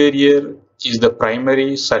third barrier is the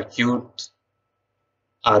primary circuit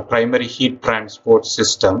or primary heat transport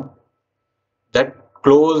system. That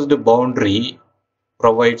closed boundary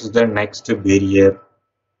provides the next barrier,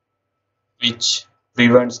 which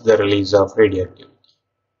prevents the release of radioactivity.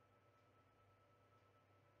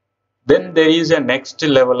 Then there is a next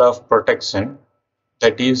level of protection,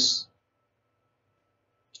 that is,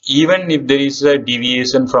 even if there is a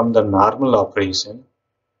deviation from the normal operation,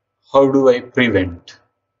 how do I prevent?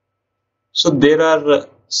 So there are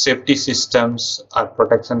safety systems or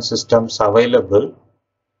protection systems available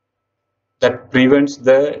that prevents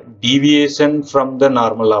the deviation from the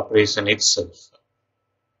normal operation itself.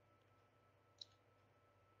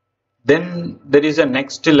 Then there is a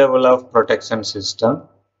next level of protection system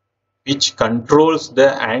which controls the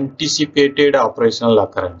anticipated operational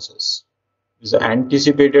occurrences. This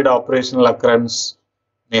anticipated operational occurrence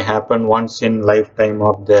may happen once in lifetime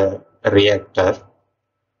of the reactor,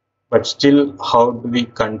 but still how do we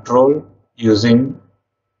control using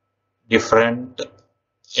different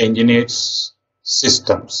engineered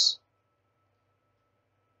systems?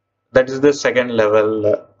 That is the second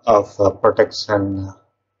level of protection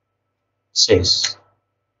says.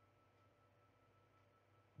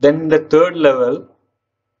 Then the third level,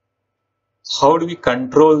 how do we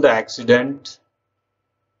control the accident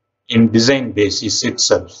in design basis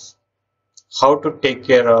itself? How to take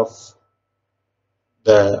care of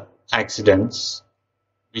the accidents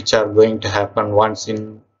which are going to happen once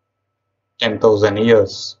in 10,000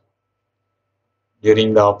 years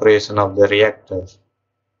during the operation of the reactor.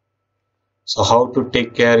 So how to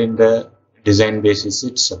take care in the design basis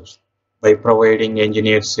itself by providing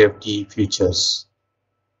engineered safety features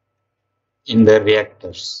in the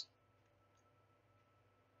reactors.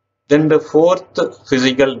 Then the fourth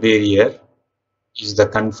physical barrier is the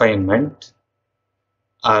confinement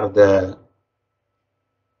or the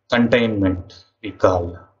containment, we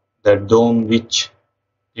call the dome which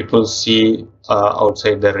people see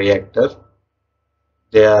outside the reactor.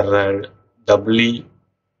 They are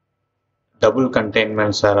double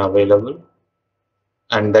containments are available,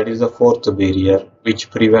 and that is the fourth barrier which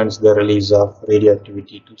prevents the release of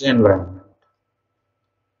radioactivity to the environment.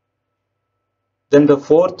 Then the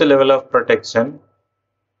fourth level of protection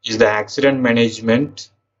is the accident management,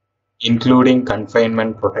 including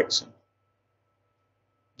confinement protection.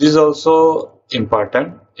 This is also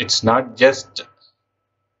important. It's not just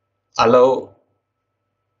allow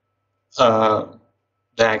the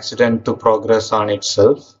accident to progress on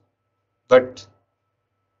itself, but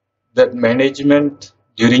that management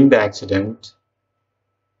during the accident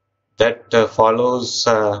that follows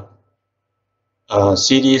a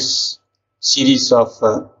series of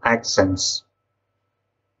actions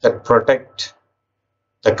that protect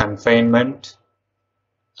the confinement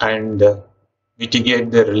and mitigate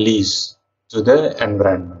the release to the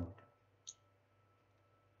environment.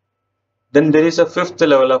 Then there is a fifth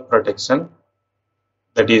level of protection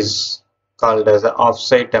that is called as an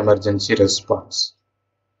off-site emergency response.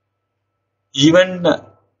 Even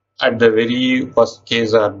at the very worst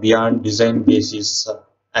case or beyond design basis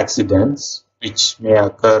accidents, which may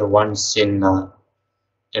occur once in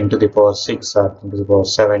 10 to the power 6 or 10 to the power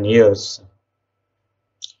 7 years,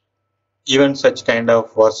 even such kind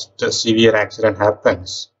of worst severe accident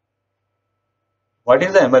happens. What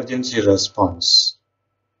is the emergency response?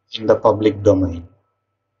 in the public domain,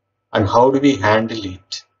 and how do we handle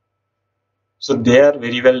it? So they are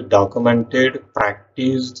very well documented,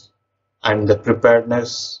 practiced, and the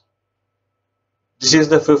preparedness. This is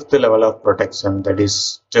the fifth level of protection, that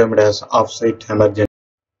is termed as offsite emergency.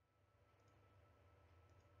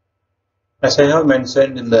 As I have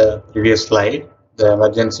mentioned in the previous slide, the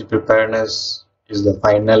emergency preparedness is the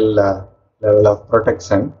final level of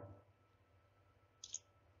protection.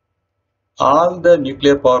 All the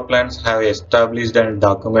nuclear power plants have established and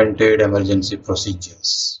documented emergency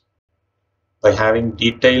procedures. By having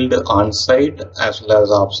detailed on-site as well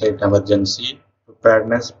as off-site emergency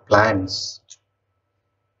preparedness plans.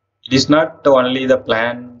 It is not only the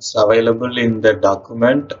plans available in the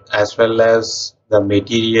document as well as the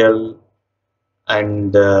material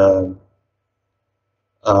and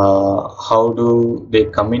how do they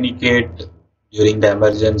communicate during the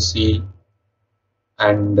emergency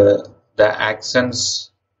and the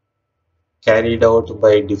actions carried out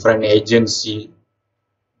by different agencies.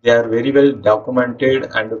 They are very well documented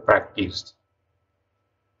and practiced.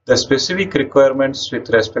 The specific requirements with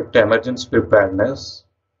respect to emergency preparedness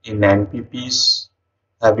in NPPs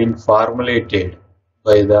have been formulated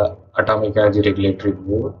by the Atomic Energy Regulatory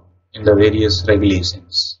Board in the various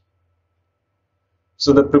regulations.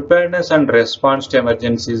 So the preparedness and response to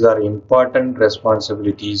emergencies are important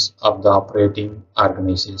responsibilities of the operating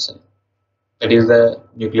organization, that is the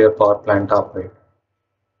nuclear power plant operator.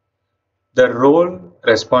 The role,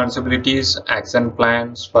 responsibilities, action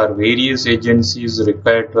plans for various agencies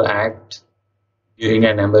required to act during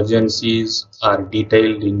an emergency are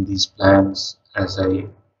detailed in these plans as I.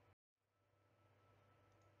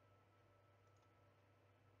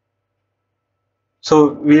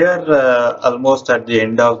 So we are almost at the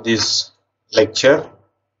end of this lecture,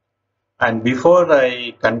 and before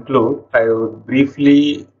I conclude, I would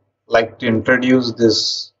briefly like to introduce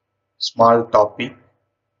this small topic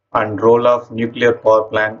on role of nuclear power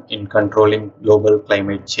plant in controlling global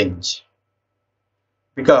climate change.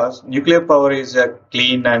 Because nuclear power is a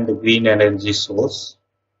clean and green energy source.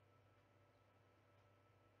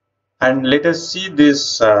 And let us see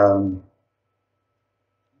this bar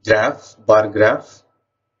graph,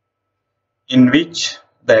 in which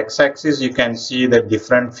the x-axis you can see the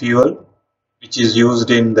different fuel which is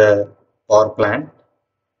used in the power plant.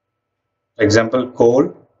 For example,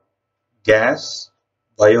 coal, gas,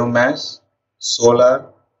 biomass,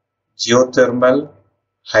 solar, geothermal,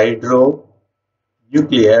 hydro,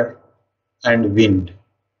 nuclear, and wind.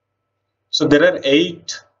 So there are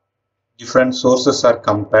 8 different sources are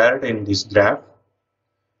compared in this graph,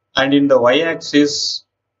 and in the y-axis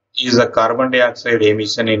is a carbon dioxide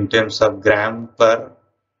emission in terms of gram per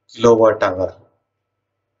kilowatt hour.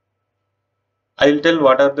 I will tell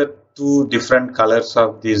what are the 2 different colors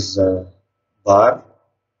of this bar.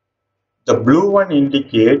 The blue one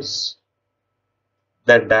indicates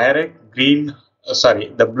the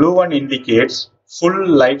the blue one indicates full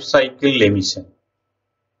life cycle emission.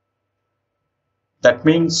 That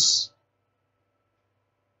means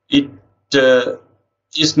it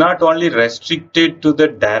is not only restricted to the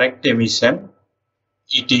direct emission,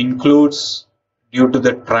 it includes due to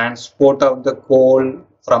the transport of the coal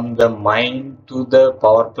from the mine to the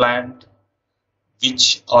power plant,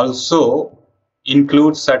 which also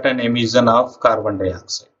includes certain emission of carbon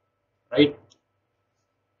dioxide, right?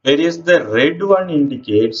 Whereas the red one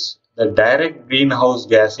indicates the direct greenhouse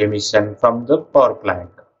gas emission from the power plant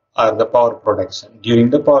or the power production during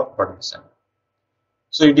the power production.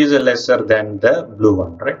 So it is a lesser than the blue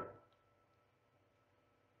one, right?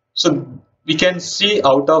 So we can see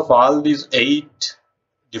out of all these 8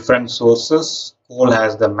 different sources, coal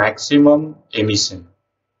has the maximum emission,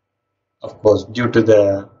 of course, due to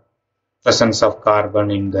the presence of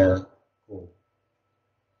carbon in the coal.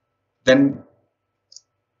 Then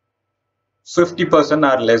 50%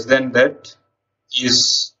 or less than that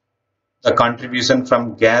is the contribution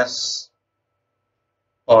from gas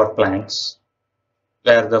power plants,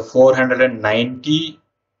 where the 490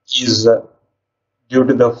 is due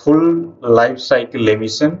to the full life cycle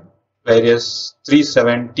emission, whereas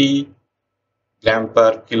 370 gram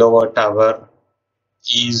per kilowatt hour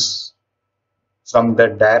is from the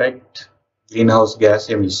direct greenhouse gas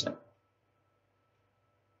emission.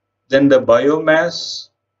 Then the biomass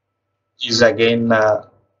is again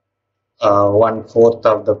 1/4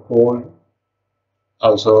 of the coal,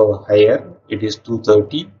 also higher, it is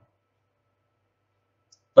 230.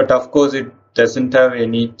 But of course it doesn't have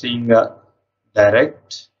anything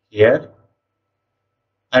direct here.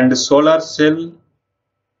 And the solar cell,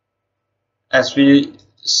 as we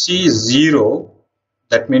see 0,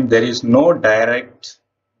 that means there is no direct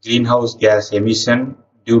greenhouse gas emission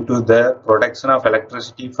due to the production of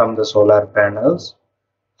electricity from the solar panels.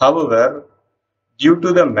 However, due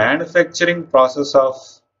to the manufacturing process of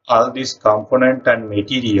all these component and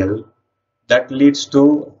material, that leads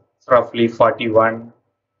to roughly 41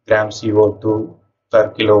 gram CO2 per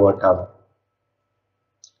kilowatt hour.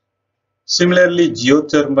 Similarly,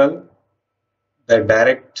 geothermal, the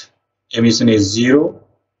direct emission is zero,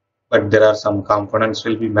 but there are some components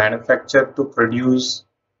will be manufactured to produce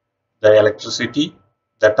the electricity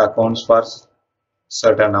that accounts for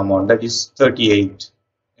certain amount, that is 38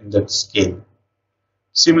 in that scale.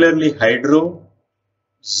 Similarly, hydro,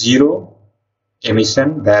 zero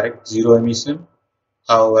emission, direct zero emission,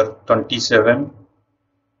 however 27,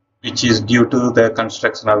 which is due to the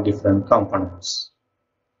construction of different components.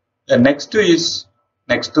 The next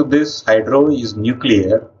to this hydro is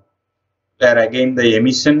nuclear, where again the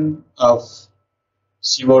emission of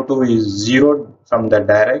CO2 is zero from the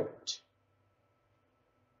direct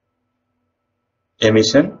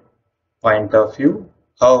emission point of view.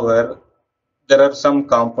 However, there are some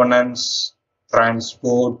components,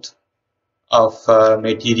 transport of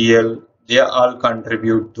material, they all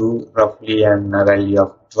contribute to roughly a value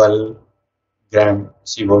of 12 gram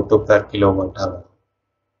CO2 per kilowatt hour.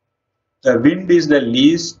 The wind is the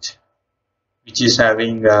least, which is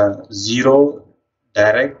having zero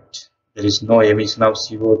direct, there is no emission of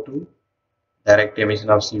CO2, direct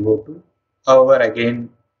emission of CO2. However,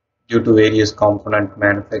 again, due to various component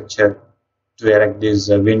manufactured to erect these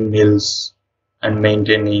windmills and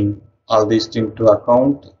maintaining all these things to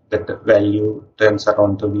account, that value turns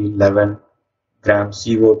around to be 11 gram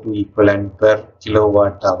CO2 equivalent per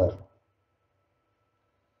kilowatt hour.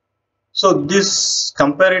 So this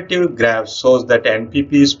comparative graph shows that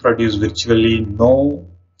NPPs produce virtually no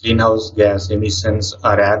greenhouse gas emissions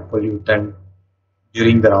or air pollutant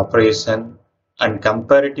during their operation, and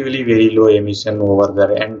comparatively very low emission over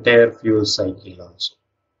their entire fuel cycle also.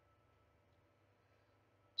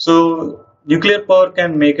 So nuclear power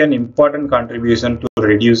can make an important contribution to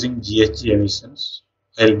reducing GHG emissions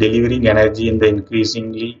while delivering energy in the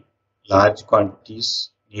increasingly large quantities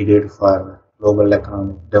needed for global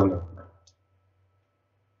economic development.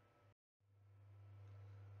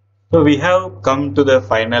 So we have come to the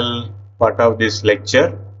final part of this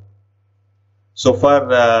lecture. So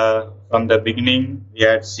far from the beginning we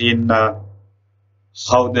had seen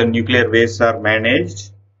how the nuclear wastes are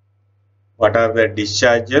managed, what are the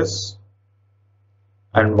discharges,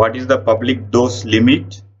 and what is the public dose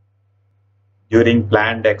limit during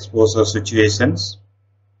planned exposure situations.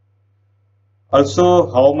 Also,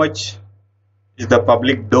 how much is the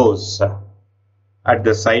public dose at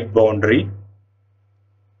the site boundary,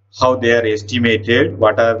 how they are estimated,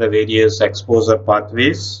 what are the various exposure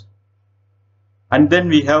pathways, and then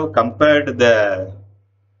we have compared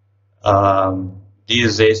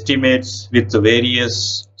these estimates with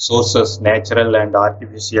various sources, natural and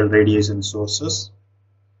artificial radiation sources.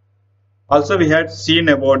 Also, we had seen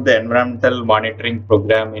about the environmental monitoring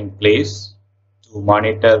program in place to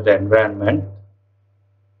monitor the environment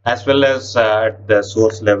as well as at the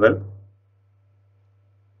source level.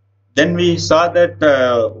 Then we saw that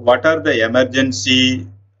what are the emergency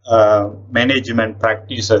management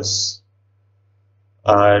practices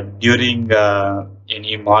during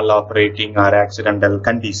any mal-operating or accidental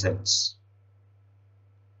conditions.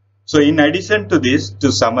 So in addition to this,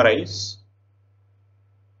 to summarize,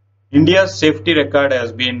 India's safety record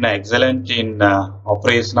has been excellent in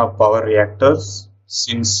operation of power reactors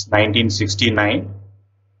since 1969.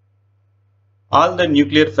 All the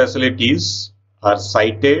nuclear facilities are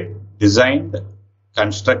sited, designed,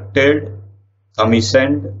 constructed,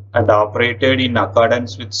 commissioned and operated in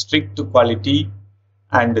accordance with strict quality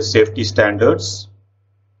and safety standards.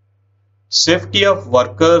 Safety of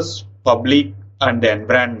workers, public and the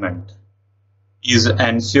environment is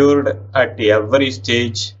ensured at every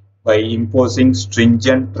stage by imposing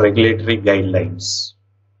stringent regulatory guidelines.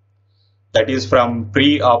 That is from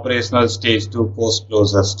pre-operational stage to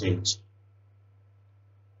post-closure stage.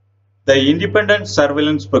 The independent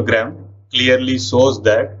surveillance program clearly shows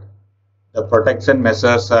that the protection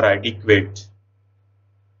measures are adequate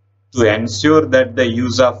to ensure that the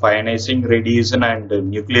use of ionizing radiation and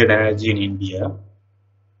nuclear energy in India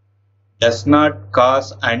does not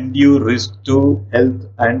cause undue risk to health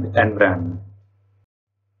and environment.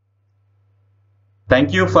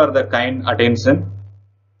 Thank you for the kind attention.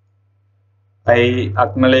 I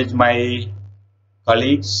acknowledge my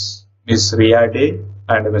colleagues, Ms. Ria Day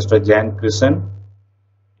and Mr. Jan Krishnan,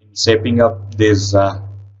 in shaping up this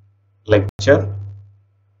lecture.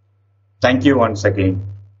 Thank you once again.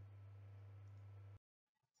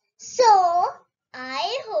 So,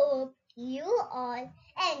 I hope you all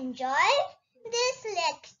enjoyed this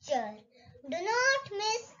lecture. Do not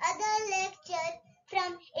miss other lecture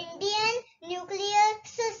from Indian Nuclear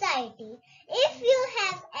Society. If you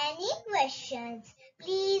have any questions,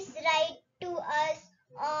 please write to us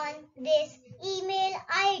on this